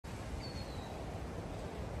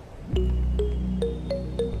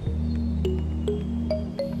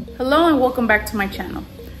Hello and welcome back to my channel.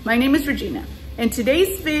 My name is Regina. In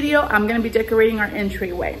today's video, I'm gonna be decorating our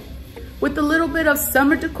entryway with a little bit of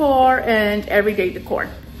summer decor and everyday decor.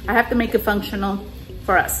 I have to make it functional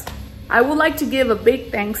for us. I would like to give a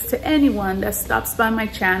big thanks to anyone that stops by my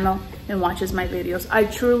channel and watches my videos. I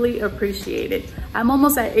truly appreciate it. I'm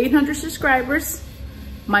almost at 800 subscribers.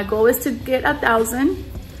 My goal is to get 1,000.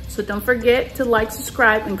 So don't forget to like,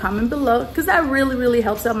 subscribe, and comment below because that really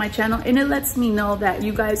helps out my channel and it lets me know that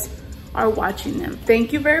you guys are watching them.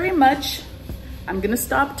 Thank you very much. I'm gonna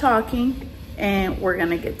stop talking and we're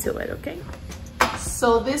gonna get to it, okay?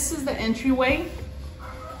 So this is the entryway.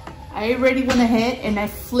 I already went ahead and I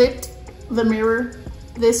flipped the mirror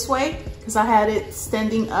this way because I had it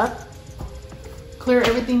standing up. Clear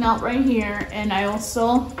everything out right here, and I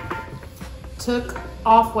also took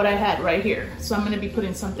off what I had right here. So I'm gonna be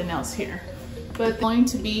putting something else here, but I'm going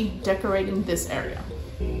to be decorating this area.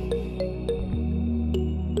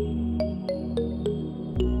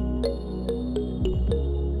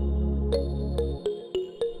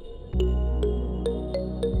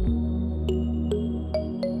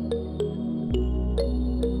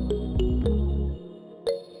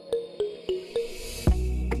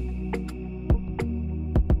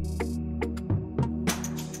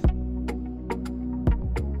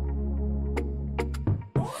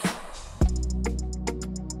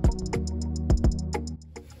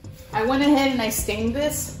 I went ahead and I stained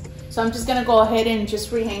this, so I'm just gonna go ahead and just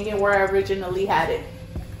rehang it where I originally had it.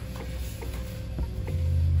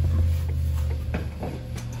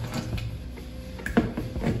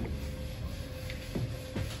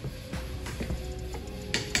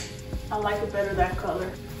 I like it better that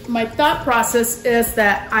color. My thought process is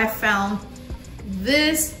that I found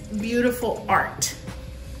this beautiful art.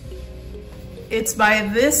 It's by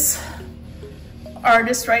this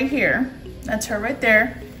artist right here. That's her right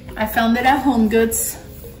there. I found it at Home Goods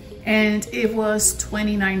and it was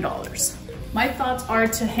 $29. My thoughts are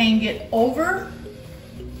to hang it over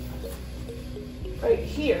right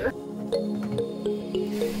here.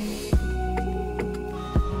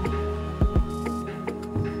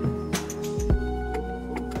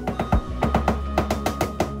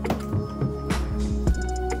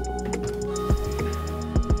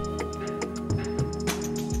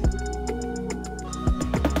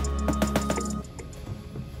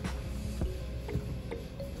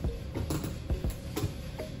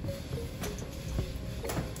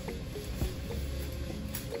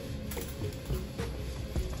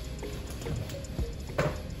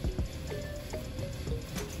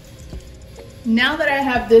 Now that I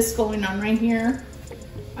have this going on right here,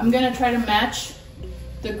 I'm gonna try to match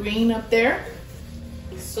the green up there.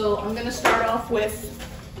 So I'm gonna start off with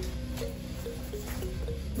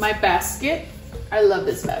my basket. I love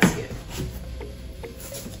this basket.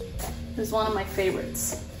 This is one of my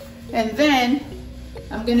favorites. And then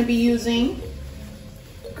I'm gonna be using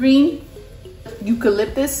green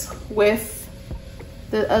eucalyptus with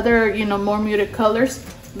the other, more muted colors.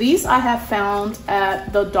 These I have found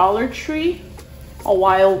at the Dollar Tree a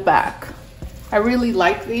while back. I really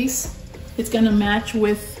like these. It's gonna match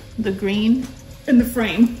with the green in the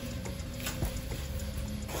frame.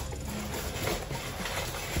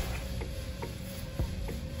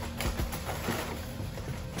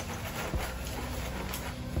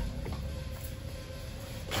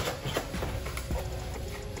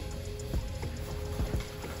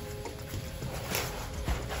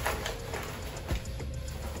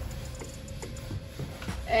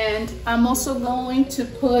 And I'm also going to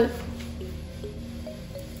put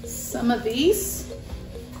some of these.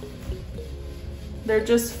 They're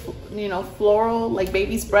just, floral, like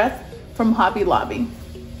baby's breath from Hobby Lobby.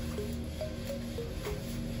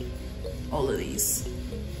 All of these.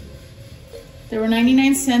 They were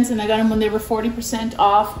 99 cents and I got them when they were 40%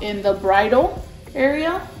 off in the bridal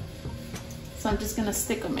area. So I'm just gonna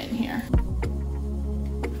stick them in here.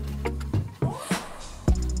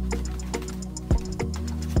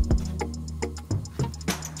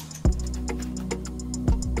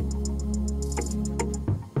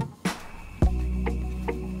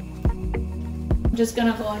 I'm just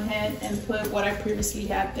gonna go ahead and put what I previously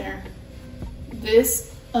had there.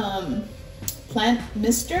 This plant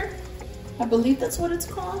mister, I believe that's what it's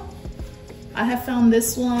called. I have found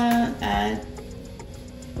this one at,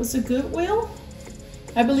 was it Goodwill?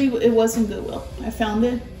 I believe it was in Goodwill. I found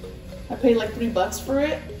it. I paid like $3 for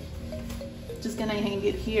it. Just gonna hang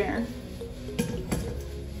it here.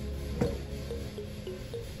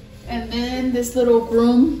 And then this little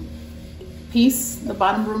broom piece, the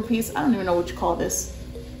bottom broom piece, I don't even know what you call this.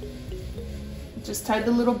 Just tied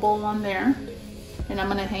the little bowl on there and I'm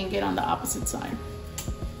gonna hang it on the opposite side.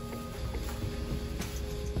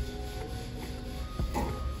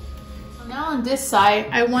 on this side,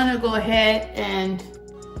 I want to go ahead and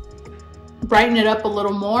brighten it up a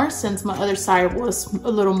little more since my other side was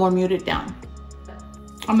a little more muted down.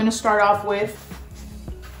 I'm going to start off with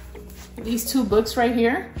these two books right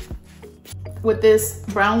here with this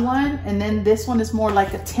brown one, and then this one is more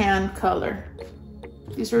like a tan color.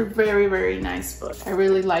 These are very, very nice books. I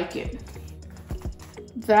really like it.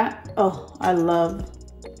 That, oh, I love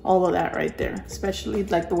all of that right there, especially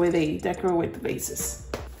like the way they decorate the vases.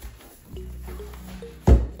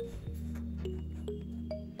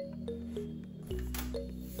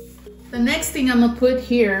 The next thing I'm gonna put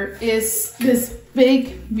here is this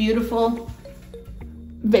big, beautiful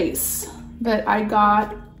vase that I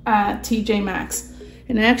got at TJ Maxx.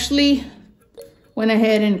 And I actually went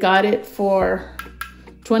ahead and got it for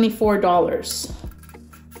 $24.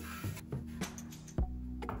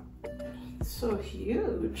 So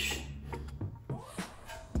huge.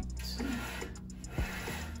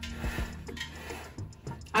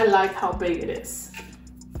 I like how big it is.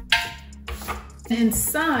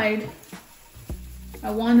 Inside, I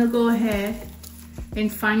want to go ahead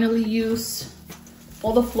and finally use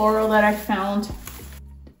all the floral that I found.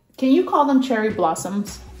 Can you call them cherry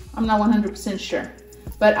blossoms? I'm not 100% sure.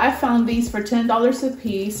 But I found these for $10 a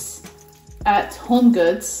piece at Home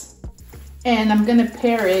Goods. And I'm gonna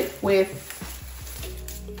pair it with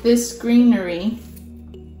this greenery.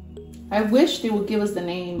 I wish they would give us the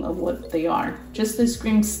name of what they are. Just this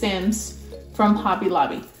green stems from Hobby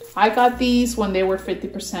Lobby. I got these when they were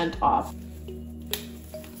 50% off.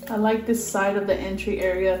 I like this side of the entry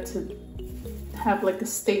area to have like a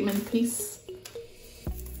statement piece.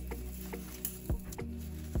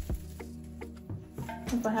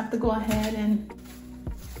 If I have to go ahead and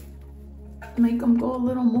make them go a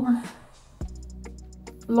little more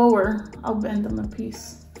lower, I'll bend them a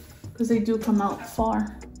piece because they do come out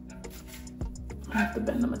far. I have to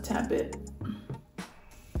bend them a tad bit.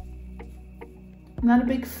 I'm not a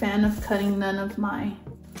big fan of cutting none of my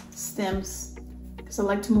stems because I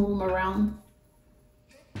like to move them around.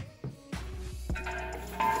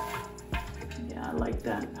 Yeah, I like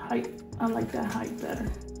that height. I like that height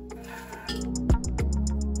better.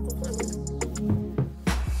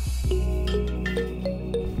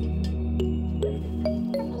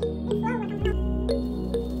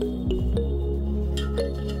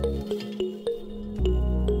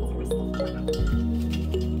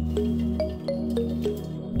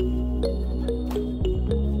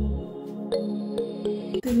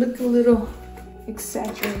 They look a little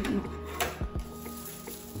exaggerated.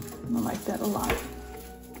 I like that a lot.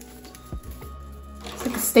 It's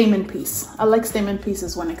like a statement piece. I like statement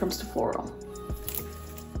pieces when it comes to floral.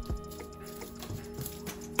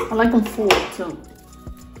 I like them full too.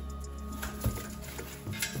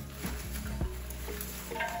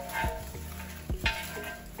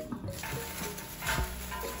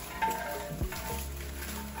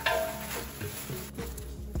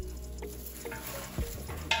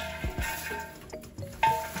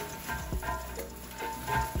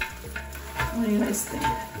 What do you guys think?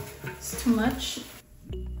 It's too much?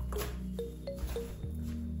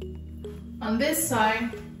 On this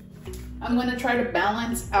side, I'm gonna try to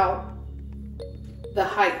balance out the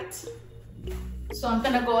height. So I'm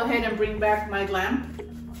gonna go ahead and bring back my lamp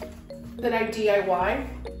that I DIY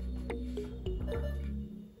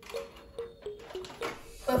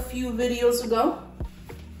a few videos ago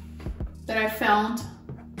that I found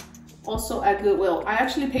also at Goodwill. I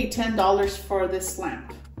actually paid $10 for this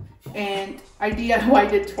lamp. And I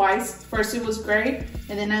DIY'd it twice. First it was gray,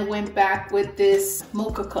 and then I went back with this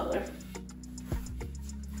mocha color.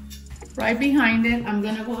 Right behind it, I'm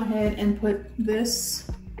gonna go ahead and put this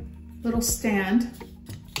little stand.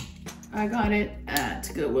 I got it at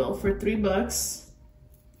Goodwill for $3.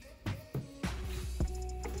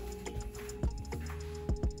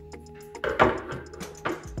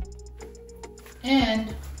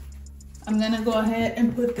 And I'm gonna go ahead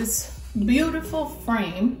and put this beautiful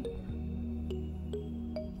frame.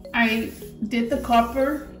 I did the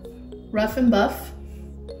copper rough and buff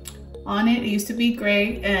on it. It used to be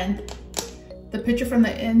gray, and the picture from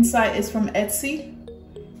the inside is from Etsy.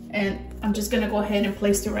 And I'm just gonna go ahead and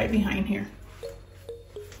place it right behind here.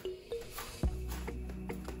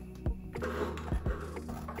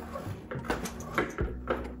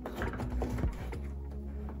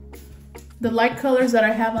 The light colors that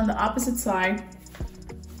I have on the opposite side,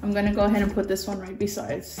 I'm gonna go ahead and put this one right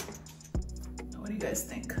besides. What do you guys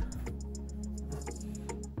think?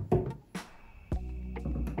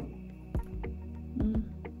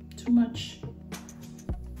 Too much.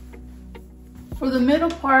 For the middle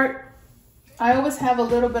part, I always have a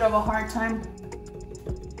little bit of a hard time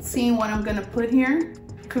seeing what I'm gonna put here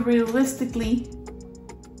Because realistically,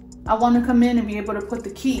 I want to come in and be able to put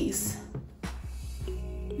the keys.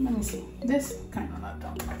 Let me see. This kind of not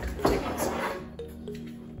done. Take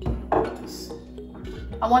this.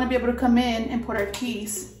 I want to be able to come in and put our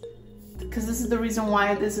keys, because this is the reason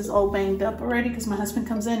why this is all banged up already, because my husband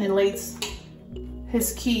comes in and lays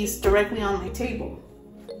his keys directly on my table.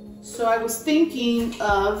 So I was thinking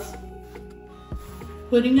of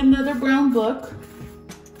putting another brown book.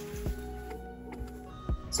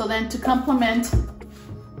 So then to complement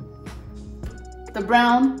the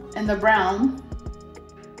brown and the brown,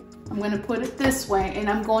 I'm going to put it this way, and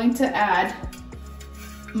I'm going to add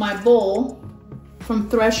my bowl from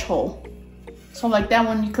Threshold. So like that,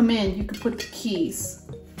 when you come in, you can put the keys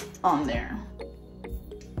on there.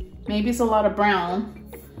 Maybe it's a lot of brown,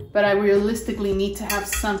 but I realistically need to have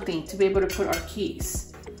something to be able to put our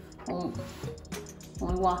keys when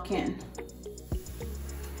we walk in.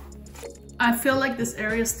 I feel like this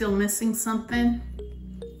area is still missing something.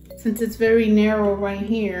 Since it's very narrow right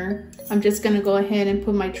here, I'm just gonna go ahead and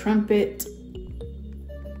put my trumpet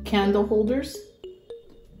candle holders.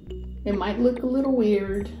 It might look a little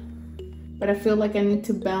weird, but I feel like I need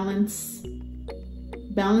to balance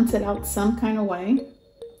it out some kind of way.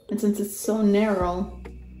 And since it's so narrow,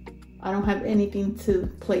 I don't have anything to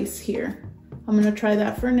place here. I'm gonna try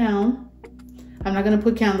that for now. I'm not gonna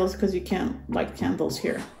put candles because you can't light candles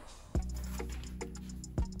here.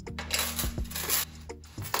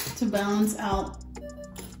 To balance out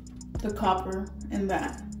the copper in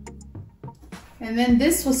that. And then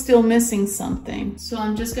this was still missing something. So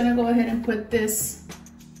I'm just gonna go ahead and put this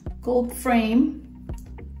gold frame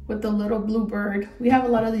with the little bluebird. We have a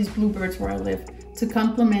lot of these bluebirds where I live, to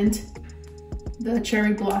complement the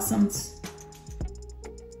cherry blossoms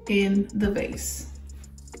in the vase.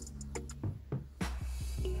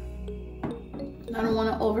 I don't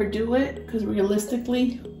want to overdo it, because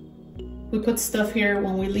realistically, we put stuff here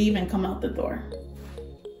when we leave and come out the door.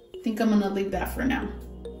 I think I'm gonna leave that for now.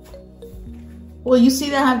 Well, you see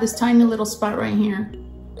that I have this tiny little spot right here.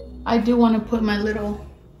 I do want to put my little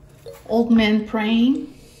old man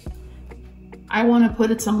praying. I want to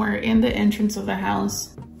put it somewhere in the entrance of the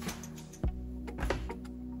house.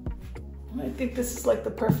 I think this is like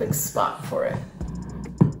the perfect spot for it.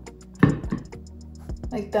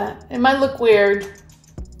 Like that. It might look weird,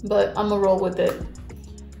 but I'm gonna roll with it.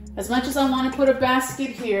 As much as I want to put a basket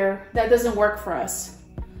here, that doesn't work for us.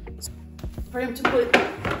 For him to put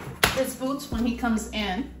his boots when he comes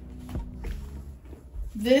in.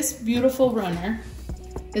 This beautiful runner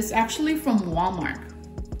is actually from Walmart.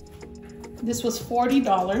 This was $40,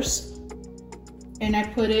 and I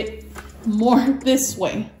put it more this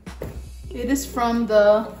way. It is from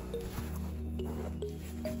the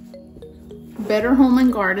Better Home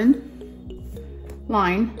and Garden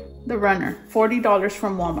line, the runner, $40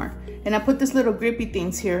 from Walmart. And I put this little grippy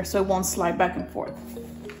things here so it won't slide back and forth.